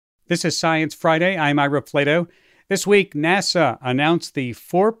This is Science Friday. I'm Ira Flato. This week, NASA announced the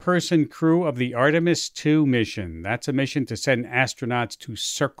four-person crew of the Artemis 2 mission. That's a mission to send astronauts to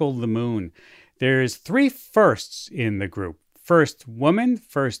circle the moon. There's three firsts in the group. First woman,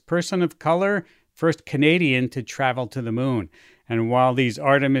 first person of color, first Canadian to travel to the moon. And while these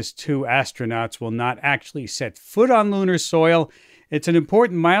Artemis 2 astronauts will not actually set foot on lunar soil, it's an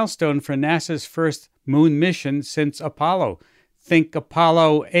important milestone for NASA's first moon mission since Apollo. Think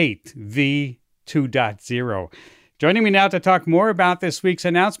Apollo 8, V2.0. Joining me now to talk more about this week's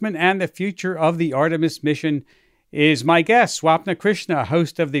announcement and the future of the Artemis mission is my guest, Swapna Krishna,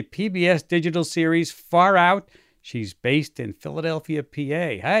 host of the PBS digital series Far Out. She's based in Philadelphia, PA.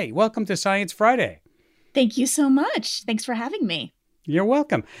 Hey, welcome to Science Friday. Thank you so much. Thanks for having me. You're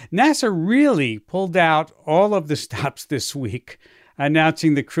welcome. NASA really pulled out all of the stops this week,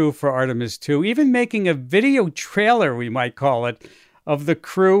 announcing the crew for Artemis 2, even making a video trailer, we might call it, of the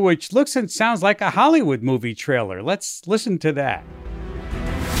crew, which looks and sounds like a Hollywood movie trailer. Let's listen to that.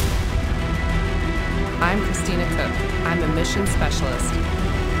 I'm Christina Cook. I'm a mission specialist.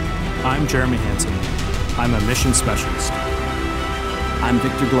 I'm Jeremy Hansen. I'm a mission specialist. I'm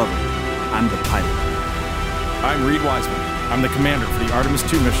Victor Glover. I'm the pilot. I'm Reed Wiseman. I'm the commander for the Artemis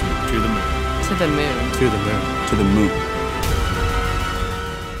 2 mission to the moon. To the moon. To the moon. To the moon.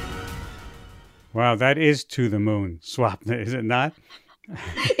 Wow, that is to the moon, Swapna, is it not?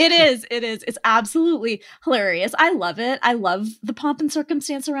 It is. It's absolutely hilarious. I love it. I love the pomp and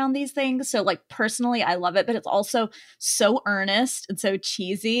circumstance around these things. So personally, I love it, but it's also so earnest and so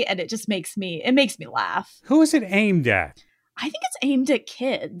cheesy, and it just makes me laugh. Who is it aimed at? I think it's aimed at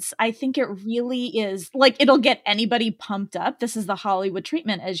kids. I think it really is. It'll get anybody pumped up. This is the Hollywood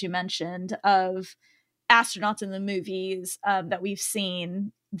treatment, as you mentioned, of astronauts in the movies that we've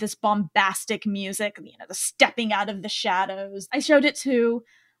seen. This bombastic music, the stepping out of the shadows. I showed it to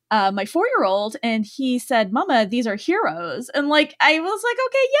my 4-year-old and he said, "Mama, these are heroes." And I was like,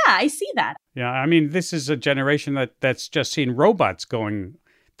 okay, yeah, I see that. Yeah, I mean, this is a generation that's just seen robots going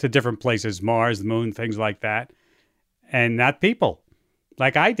to different places, Mars, the moon, things like that, and not people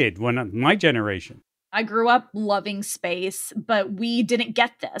like I did when my generation. I grew up loving space, but we didn't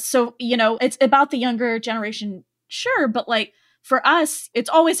get this. So, it's about the younger generation, sure, but for us, it's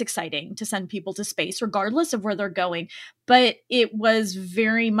always exciting to send people to space, regardless of where they're going. But it was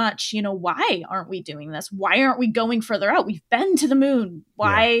very much, why aren't we doing this? Why aren't we going further out? We've been to the moon.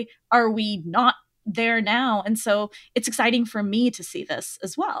 Why are we not there now? And so it's exciting for me to see this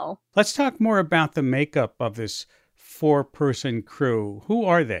as well. Let's talk more about the makeup of this four-person crew. Who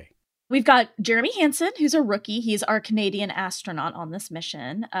are they? We've got Jeremy Hansen, who's a rookie. He's our Canadian astronaut on this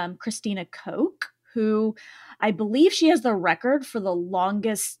mission. Christina Koch, who I believe she has the record for the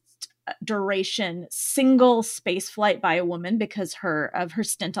longest duration single space flight by a woman because of her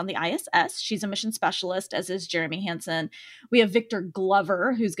stint on the ISS. She's a mission specialist, as is Jeremy Hansen. We have Victor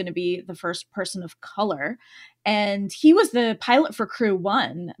Glover, who's going to be the first person of color. And he was the pilot for Crew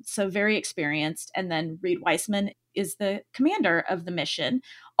 1, so very experienced. And then Reed Wiseman is the commander of the mission,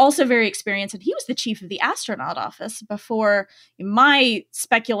 also very experienced. And he was the chief of the astronaut office before. My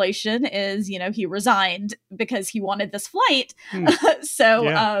speculation is, he resigned because he wanted this flight. There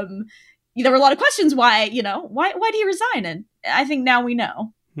were a lot of questions why did he resign? And I think now we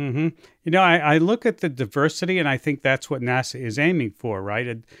know. Mm-hmm. I look at the diversity, and I think that's what NASA is aiming for,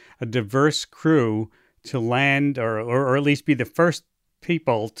 right? A diverse crew to land or at least be the first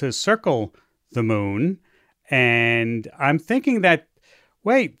people to circle the moon. And I'm thinking that,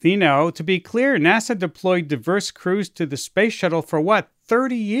 to be clear, NASA deployed diverse crews to the space shuttle for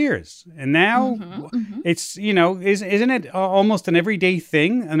 30 years. And now it's, isn't it almost an everyday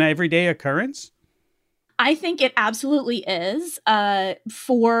thing, an everyday occurrence? I think it absolutely is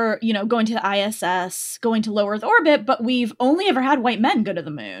for, going to the ISS, going to low Earth orbit, but we've only ever had white men go to the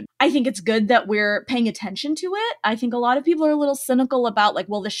moon. I think it's good that we're paying attention to it. I think a lot of people are a little cynical about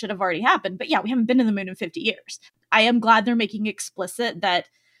this should have already happened. But yeah, we haven't been to the moon in 50 years. I am glad they're making explicit that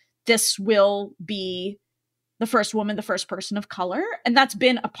this will be the first woman, the first person of color. And that's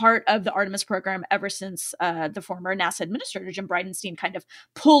been a part of the Artemis program ever since the former NASA administrator, Jim Bridenstine, kind of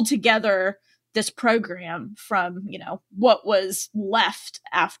pulled together this program from, what was left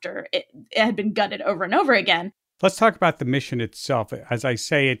after it had been gutted over and over again. Let's talk about the mission itself. As I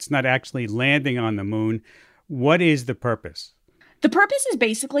say, it's not actually landing on the moon. What is the purpose? The purpose is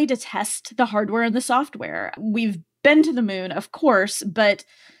basically to test the hardware and the software. We've been to the moon, of course, but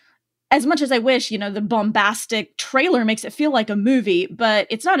as much as I wish, the bombastic trailer makes it feel like a movie, but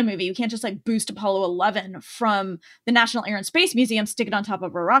it's not a movie. You can't just like boost Apollo 11 from the National Air and Space Museum, stick it on top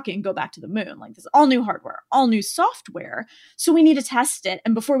of a rocket and go back to the moon. Like, this is all new hardware, all new software. So we need to test it.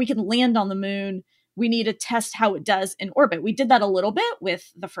 And before we can land on the moon, we need to test how it does in orbit. We did that a little bit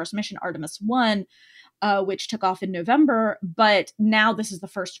with the first mission, Artemis 1, which took off in November. But now this is the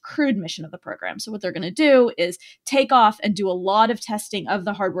first crewed mission of the program. So what they're going to do is take off and do a lot of testing of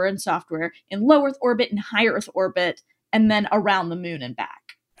the hardware and software in low Earth orbit and high Earth orbit, and then around the moon and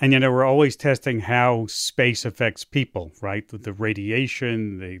back. And, we're always testing how space affects people, right? With the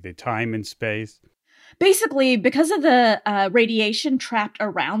radiation, the time in space. Basically, because of the radiation trapped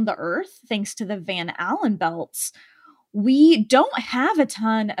around the Earth, thanks to the Van Allen belts, we don't have a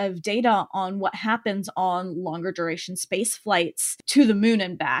ton of data on what happens on longer duration space flights to the moon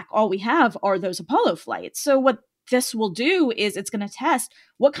and back. All we have are those Apollo flights. So what this will do is it's going to test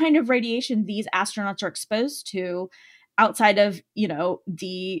what kind of radiation these astronauts are exposed to outside of,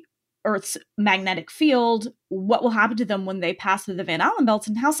 the Earth's magnetic field. What will happen to them when they pass through the Van Allen belts,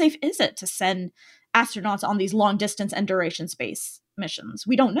 and how safe is it to send astronauts on these long distance and duration space missions?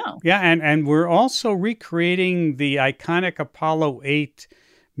 We don't know. Yeah, and we're also recreating the iconic Apollo 8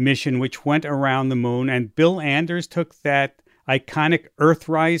 mission, which went around the moon, and Bill Anders took that iconic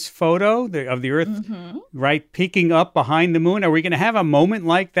Earthrise photo of the Earth, right, peeking up behind the moon. Are we going to have a moment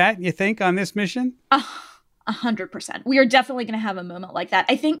like that, you think, on this mission? 100%. We are definitely going to have a moment like that.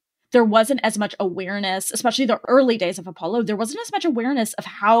 I think there wasn't as much awareness, especially the early days of Apollo, there wasn't as much awareness of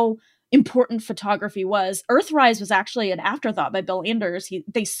how important photography was. Earthrise was actually an afterthought by Bill Anders.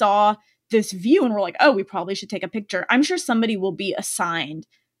 They saw this view and were like, oh, we probably should take a picture. I'm sure somebody will be assigned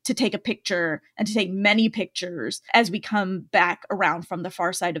to take a picture and to take many pictures as we come back around from the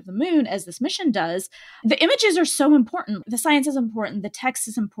far side of the moon, as this mission does. The images are so important. The science is important. The text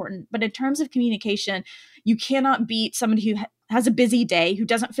is important. But in terms of communication, you cannot beat somebody who has a busy day, who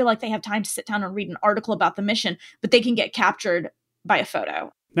doesn't feel like they have time to sit down and read an article about the mission, but they can get captured by a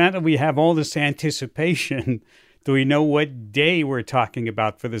photo. Now that we have all this anticipation, do we know what day we're talking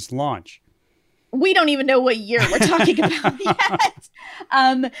about for this launch? We don't even know what year we're talking about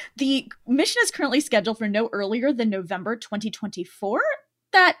yet. The mission is currently scheduled for no earlier than November 2024.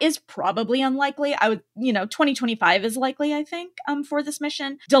 That is probably unlikely. 2025 is likely, I think, for this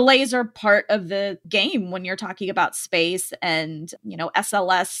mission. Delays are part of the game when you're talking about space, and,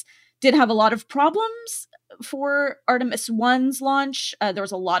 SLS did have a lot of problems for Artemis 1's launch. There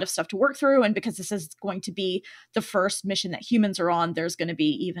was a lot of stuff to work through, and because this is going to be the first mission that humans are on, there's going to be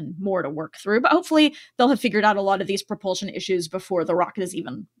even more to work through. But hopefully they'll have figured out a lot of these propulsion issues before the rocket is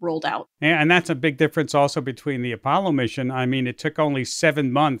even rolled out. Yeah, and that's a big difference also between the Apollo mission. I mean, it took only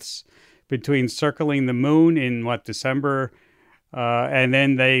 7 months between circling the moon in, December, and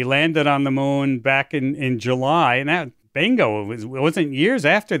then they landed on the moon back in July, and that bingo, it wasn't years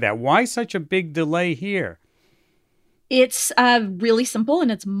after that. Why such a big delay here? It's really simple, and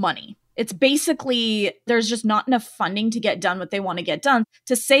it's money. It's basically, there's just not enough funding to get done what they want to get done.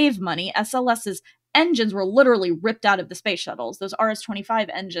 To save money, SLS's engines were literally ripped out of the space shuttles. Those RS-25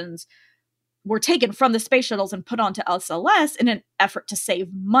 engines were taken from the space shuttles and put onto SLS in an effort to save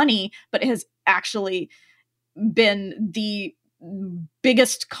money, but it has actually been the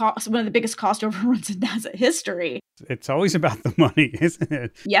biggest cost, one of the biggest cost overruns in NASA history. It's always about the money, isn't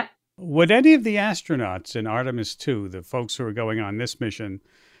it? Yep. Would any of the astronauts in Artemis 2, the folks who are going on this mission,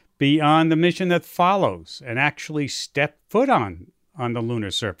 be on the mission that follows and actually step foot on the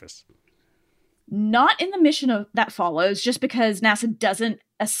lunar surface? Not in the mission that follows, just because NASA doesn't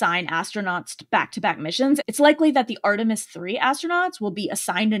assign astronauts to back-to-back missions. It's likely that the Artemis 3 astronauts will be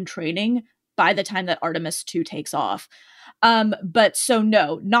assigned in training by the time that Artemis 2 takes off. But so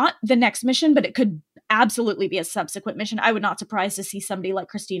no, not the next mission, but it could absolutely be a subsequent mission. I would not surprise to see somebody like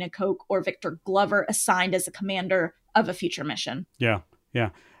Christina Koch or Victor Glover assigned as a commander of a future mission. Yeah.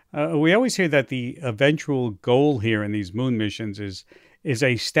 We always hear that the eventual goal here in these moon missions is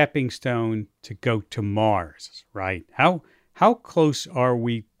a stepping stone to go to Mars, right? How close are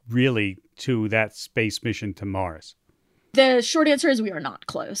we really to that space mission to Mars? The short answer is we are not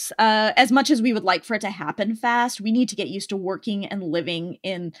close. As much as we would like for it to happen fast, we need to get used to working and living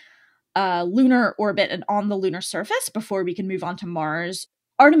in lunar orbit and on the lunar surface before we can move on to Mars.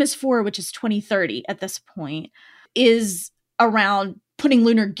 Artemis 4, which is 2030 at this point, is around putting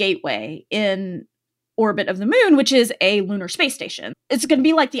Lunar Gateway in orbit of the moon, which is a lunar space station. It's going to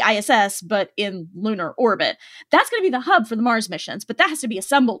be like the ISS, but in lunar orbit. That's going to be the hub for the Mars missions, but that has to be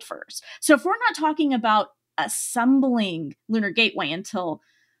assembled first. So if we're not talking about assembling Lunar Gateway until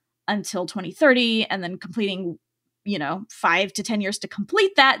 2030 and then completing, 5 to 10 years to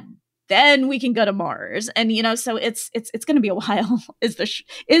complete that, then we can go to Mars. And, so it's going to be a while is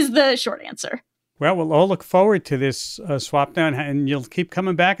the short answer. Well, we'll all look forward to this swap down, and you'll keep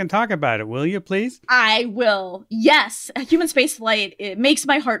coming back and talk about it, will you, please? I will. Yes. Human spaceflight, it makes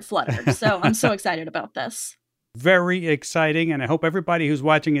my heart flutter. So I'm so excited about this. Very exciting, and I hope everybody who's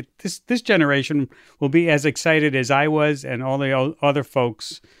watching it this generation will be as excited as I was and all the other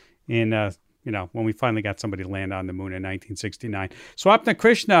folks in, when we finally got somebody to land on the moon in 1969. Swapna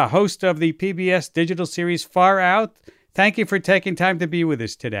Krishna, host of the PBS digital series Far Out, thank you for taking time to be with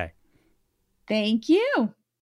us today. Thank you.